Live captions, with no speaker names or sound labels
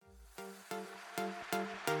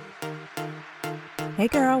Hey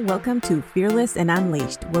girl, welcome to Fearless and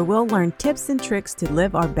Unleashed, where we'll learn tips and tricks to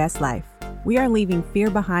live our best life. We are leaving fear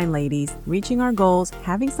behind, ladies, reaching our goals,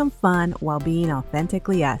 having some fun while being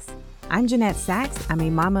authentically us. I'm Jeanette Sachs. I'm a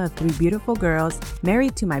mama of 3 beautiful girls,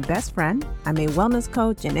 married to my best friend. I'm a wellness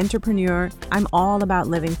coach and entrepreneur. I'm all about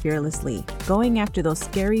living fearlessly, going after those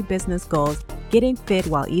scary business goals, getting fit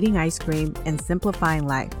while eating ice cream, and simplifying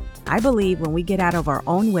life. I believe when we get out of our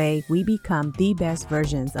own way, we become the best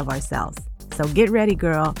versions of ourselves. So get ready,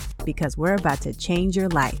 girl, because we're about to change your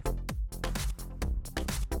life.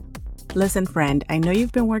 Listen, friend, I know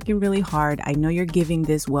you've been working really hard. I know you're giving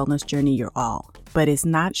this wellness journey your all, but it's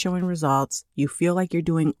not showing results. You feel like you're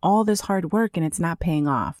doing all this hard work and it's not paying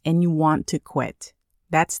off, and you want to quit.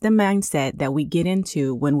 That's the mindset that we get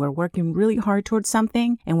into when we're working really hard towards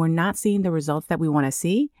something and we're not seeing the results that we want to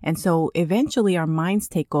see. And so eventually our minds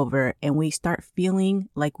take over and we start feeling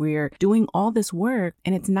like we're doing all this work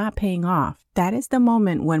and it's not paying off. That is the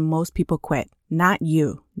moment when most people quit. Not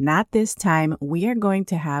you. Not this time. We are going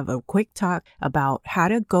to have a quick talk about how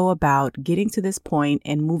to go about getting to this point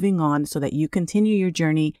and moving on so that you continue your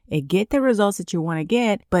journey and get the results that you want to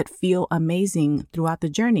get, but feel amazing throughout the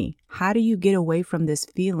journey. How do you get away from this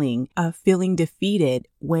feeling of feeling defeated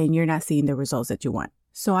when you're not seeing the results that you want?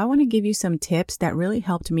 So I want to give you some tips that really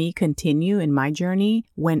helped me continue in my journey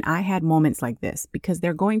when I had moments like this, because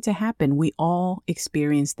they're going to happen. We all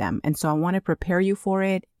experience them. And so I want to prepare you for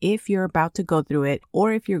it. If you're about to go through it,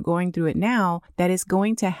 or if you're going through it now, that is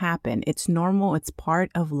going to happen. It's normal. It's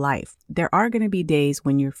part of life. There are going to be days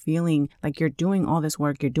when you're feeling like you're doing all this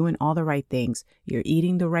work, you're doing all the right things, you're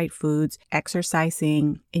eating the right foods,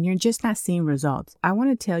 exercising, and you're just not seeing results. I want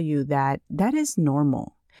to tell you that that is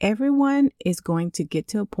normal. Everyone is going to get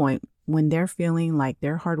to a point when they're feeling like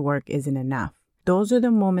their hard work isn't enough. Those are the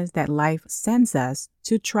moments that life sends us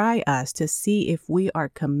to try us, to see if we are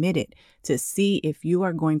committed, to see if you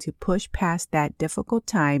are going to push past that difficult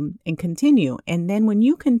time and continue. And then when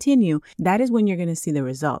you continue, that is when you're going to see the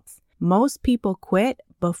results. Most people quit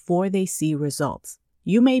before they see results.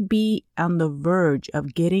 You may be on the verge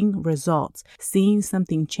of getting results, seeing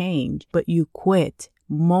something change, but you quit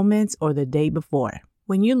moments or the day before.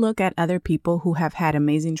 When you look at other people who have had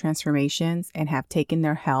amazing transformations and have taken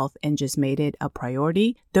their health and just made it a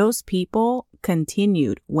priority, those people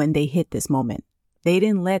continued when they hit this moment. They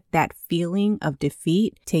didn't let that feeling of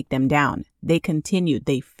defeat take them down. They continued,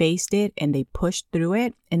 they faced it, and they pushed through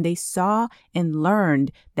it, and they saw and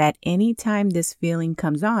learned that anytime this feeling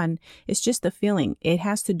comes on, it's just a feeling. It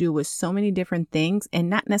has to do with so many different things, and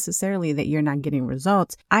not necessarily that you're not getting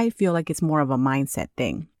results. I feel like it's more of a mindset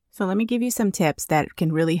thing. So let me give you some tips that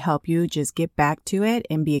can really help you just get back to it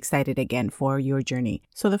and be excited again for your journey.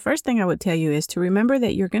 So the first thing I would tell you is to remember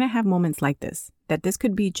that you're going to have moments like this, that this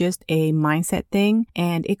could be just a mindset thing,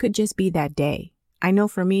 and it could just be that day. I know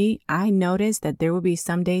for me, I noticed that there will be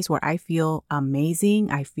some days where I feel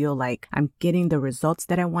amazing. I feel like I'm getting the results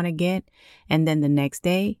that I want to get. And then the next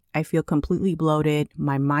day, I feel completely bloated.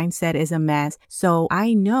 My mindset is a mess. So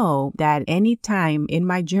I know that anytime in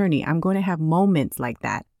my journey, I'm going to have moments like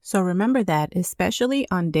that. So remember that, especially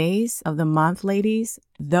on days of the month, ladies,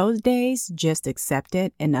 those days, just accept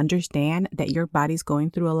it and understand that your body's going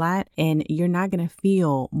through a lot and you're not going to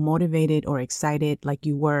feel motivated or excited like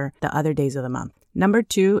you were the other days of the month. Number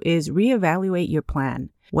 2 is reevaluate your plan.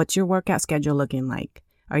 What's your workout schedule looking like?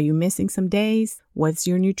 Are you missing some days? What's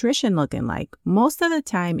your nutrition looking like? Most of the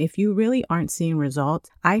time, if you really aren't seeing results,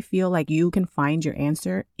 I feel like you can find your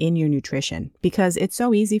answer in your nutrition, because it's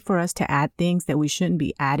so easy for us to add things that we shouldn't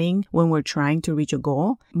be adding when we're trying to reach a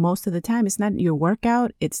goal. Most of the time, it's not your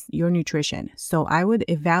workout, it's your nutrition. So I would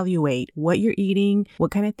evaluate what you're eating,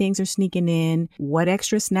 what kind of things are sneaking in, what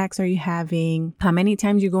extra snacks are you having, how many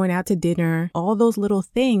times you're going out to dinner. All those little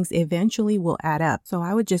things eventually will add up. So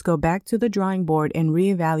I would just go back to the drawing board and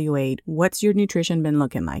reevaluate what's your nutrition been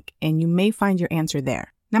looking like, and you may find your answer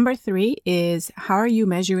there. Number 3 is, how are you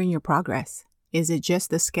measuring your progress? Is it just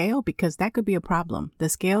the scale? Because that could be a problem. The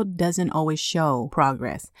scale doesn't always show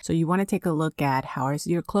progress. So you want to take a look at, how is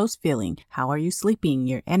your clothes feeling? How are you sleeping?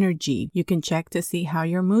 Your energy. You can check to see how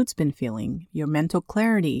your mood's been feeling, your mental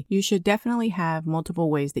clarity. You should definitely have multiple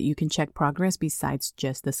ways that you can check progress besides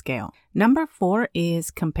just the scale. Number 4 is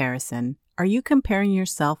comparison. Are you comparing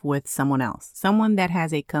yourself with someone else? Someone that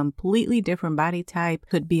has a completely different body type,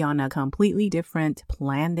 could be on a completely different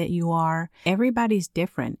plan that you are. Everybody's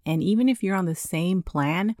different. And even if you're on the same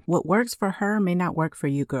plan, what works for her may not work for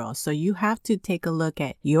you, girls. So you have to take a look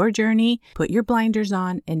at your journey, put your blinders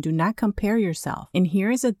on, and do not compare yourself. And here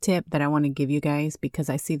is a tip that I want to give you guys because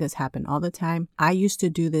I see this happen all the time. I used to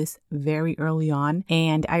do this very early on,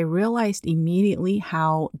 and I realized immediately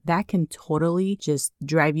how that can totally just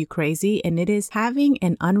drive you crazy. And it is having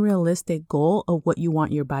an unrealistic goal of what you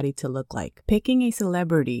want your body to look like. Picking a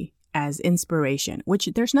celebrity as inspiration, which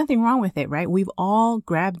there's nothing wrong with it, right? We've all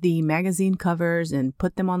grabbed the magazine covers and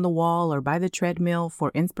put them on the wall or by the treadmill for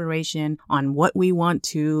inspiration on what we want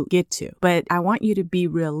to get to. But I want you to be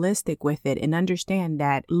realistic with it and understand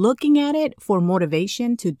that looking at it for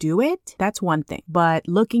motivation to do it, that's one thing. But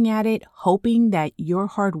looking at it, hoping that your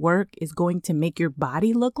hard work is going to make your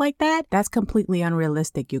body look like that, that's completely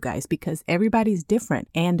unrealistic, you guys, because everybody's different.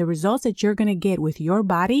 And the results that you're going to get with your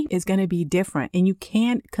body is going to be different. And you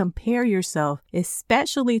can't compare yourself,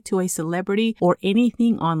 especially to a celebrity or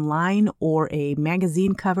anything online or a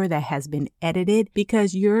magazine cover that has been edited,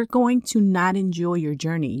 because you're going to not enjoy your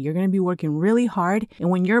journey. You're going to be working really hard.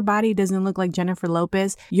 And when your body doesn't look like Jennifer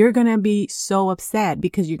Lopez, you're going to be so upset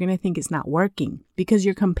because you're going to think it's not working because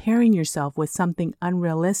you're comparing yourself with something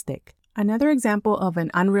unrealistic. Another example of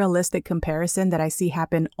an unrealistic comparison that I see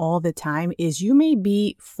happen all the time is you may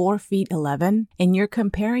be 4'11" and you're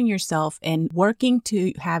comparing yourself and working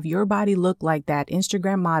to have your body look like that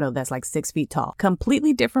Instagram model that's like 6 feet tall.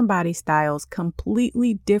 Completely different body styles,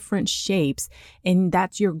 completely different shapes, and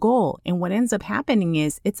that's your goal. And what ends up happening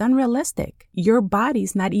is it's unrealistic. Your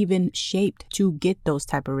body's not even shaped to get those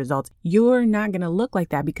type of results. You're not going to look like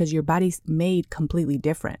that because your body's made completely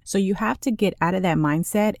different. So you have to get out of that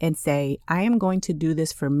mindset and say, I am going to do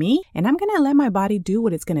this for me, and I'm going to let my body do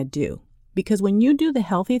what it's going to do. Because when you do the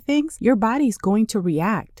healthy things, your body's going to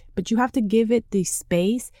react, but you have to give it the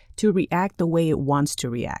space to react the way it wants to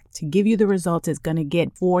react, to give you the results it's going to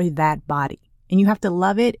get for that body. And you have to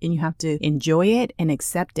love it and you have to enjoy it and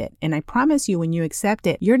accept it. And I promise you, when you accept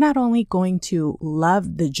it, you're not only going to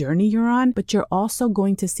love the journey you're on, but you're also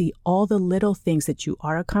going to see all the little things that you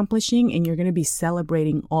are accomplishing, and you're going to be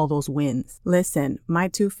celebrating all those wins. Listen, my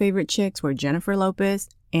two favorite chicks were Jennifer Lopez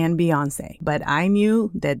and Beyonce, but I knew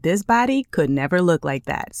that this body could never look like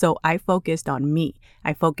that. So I focused on me.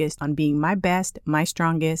 I focused on being my best, my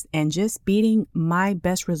strongest, and just beating my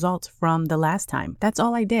best results from the last time. That's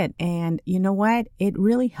all I did. And you know what? It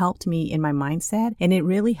really helped me in my mindset, and it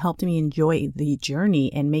really helped me enjoy the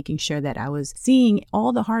journey and making sure that I was seeing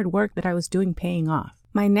all the hard work that I was doing paying off.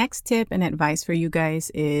 My next tip and advice for you guys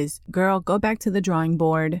is, girl, go back to the drawing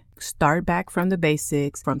board, start back from the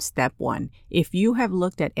basics, from step one. If you have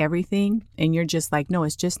looked at everything and you're just like, no,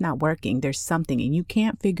 it's just not working, there's something, and you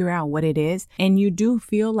can't figure out what it is, and you do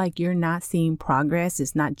feel like you're not seeing progress,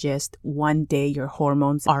 it's not just one day your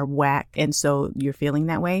hormones are whack and so you're feeling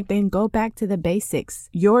that way, then go back to the basics.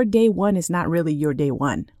 Your day one is not really your day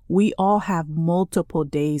one. We all have multiple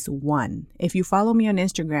days one. If you follow me on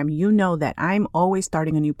Instagram, you know that I'm always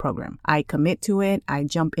starting a new program. I commit to it. I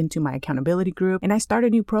jump into my accountability group and I start a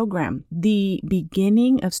new program. The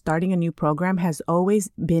beginning of starting a new program has always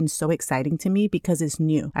been so exciting to me because it's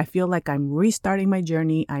new. I feel like I'm restarting my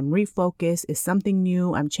journey. I'm refocused. It's something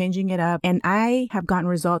new. I'm changing it up. And I have gotten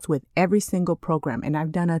results with every single program, and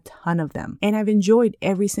I've done a ton of them. And I've enjoyed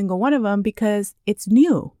every single one of them because it's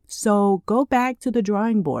new. So go back to the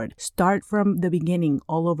drawing board. Start from the beginning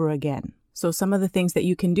all over again. So some of the things that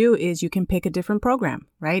you can do is you can pick a different program,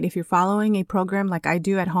 right? If you're following a program like I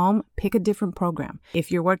do at home, pick a different program.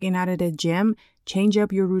 If you're working out at a gym, change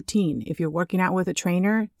up your routine. If you're working out with a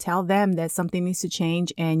trainer, tell them that something needs to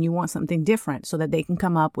change and you want something different so that they can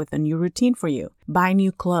come up with a new routine for you. Buy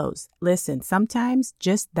new clothes. Listen, sometimes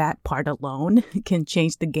just that part alone can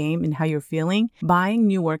change the game in how you're feeling. Buying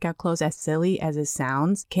new workout clothes, as silly as it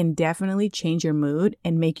sounds, can definitely change your mood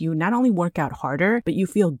and make you not only work out harder, but you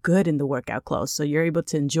feel good in the workout clothes, so you're able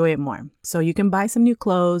to enjoy it more. So you can buy some new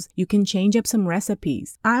clothes. You can change up some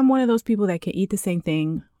recipes. I'm one of those people that can eat the same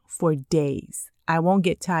thing for days. I won't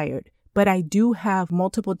get tired, but I do have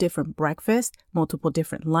multiple different breakfasts, multiple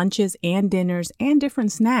different lunches and dinners and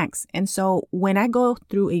different snacks. And so when I go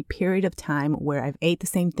through a period of time where I've ate the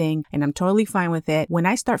same thing and I'm totally fine with it, when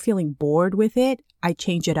I start feeling bored with it, I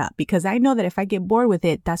change it up because I know that if I get bored with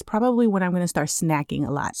it, that's probably when I'm going to start snacking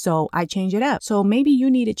a lot. So I change it up. So maybe you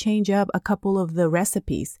need to change up a couple of the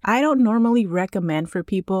recipes. I don't normally recommend for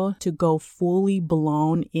people to go fully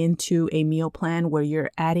blown into a meal plan where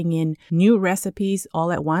you're adding in new recipes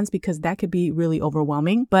all at once because that could be really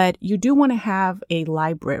overwhelming. But you do want to have a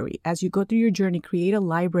library. As you go through your journey, create a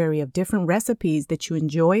library of different recipes that you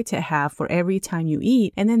enjoy to have for every time you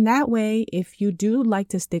eat. And then that way, if you do like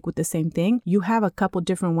to stick with the same thing, you have a couple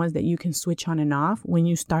different ones that you can switch on and off when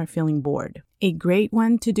you start feeling bored. A great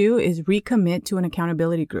one to do is recommit to an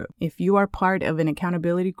accountability group. If you are part of an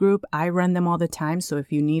accountability group, I run them all the time. So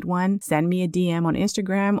if you need one, send me a DM on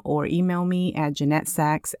Instagram or email me at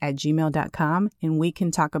JeanetteSachs@gmail.com and we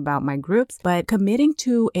can talk about my groups. But committing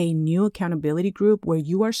to a new accountability group where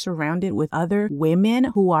you are surrounded with other women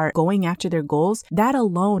who are going after their goals, that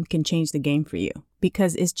alone can change the game for you.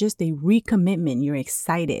 Because it's just a recommitment. You're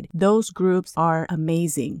excited. Those groups are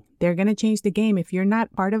amazing. They're going to change the game. If you're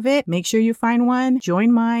not part of it, make sure you find one,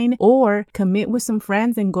 join mine, or commit with some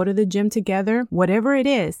friends and go to the gym together, whatever it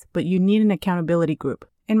is, but you need an accountability group.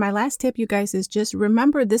 And my last tip, you guys, is just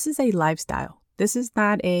remember this is a lifestyle. This is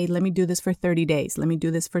not a let me do this for 30 days. Let me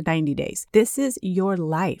do this for 90 days. This is your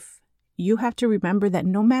life. You have to remember that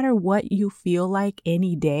no matter what you feel like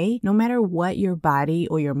any day, no matter what your body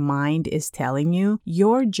or your mind is telling you,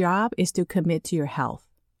 your job is to commit to your health.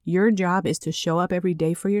 Your job is to show up every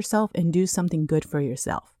day for yourself and do something good for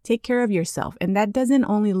yourself. Take care of yourself. And that doesn't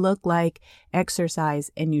only look like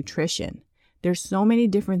exercise and nutrition. There's so many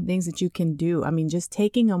different things that you can do. I mean, just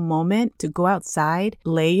taking a moment to go outside,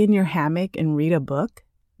 lay in your hammock and read a book,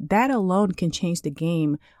 that alone can change the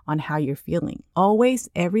game on how you're feeling. Always,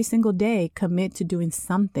 every single day, commit to doing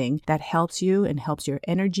something that helps you and helps your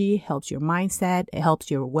energy, helps your mindset, it helps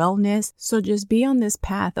your wellness. So just be on this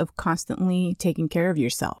path of constantly taking care of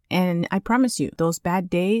yourself. And I promise you, those bad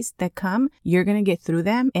days that come, you're going to get through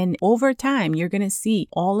them. And over time, you're going to see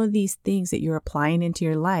all of these things that you're applying into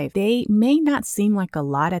your life. They may not seem like a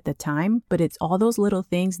lot at the time, but it's all those little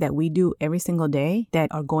things that we do every single day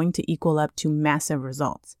that are going to equal up to massive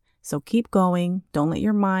results. So keep going. Don't let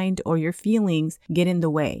your mind or your feelings get in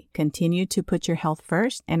the way. Continue to put your health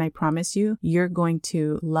first. And I promise you, you're going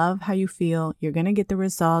to love how you feel. You're going to get the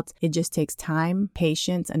results. It just takes time,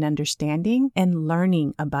 patience, and understanding and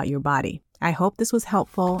learning about your body. I hope this was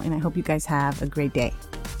helpful and I hope you guys have a great day.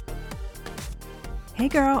 Hey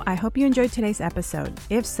girl, I hope you enjoyed today's episode.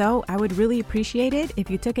 If so, I would really appreciate it if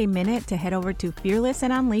you took a minute to head over to Fearless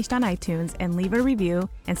and Unleashed on iTunes and leave a review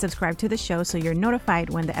and subscribe to the show so you're notified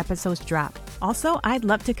when the episodes drop. Also, I'd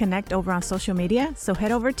love to connect over on social media, so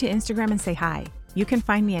head over to Instagram and say hi. You can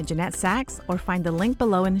find me at Jeanette Sachs or find the link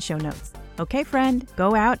below in the show notes. Okay, friend,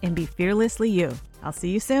 go out and be fearlessly you. I'll see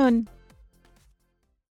you soon.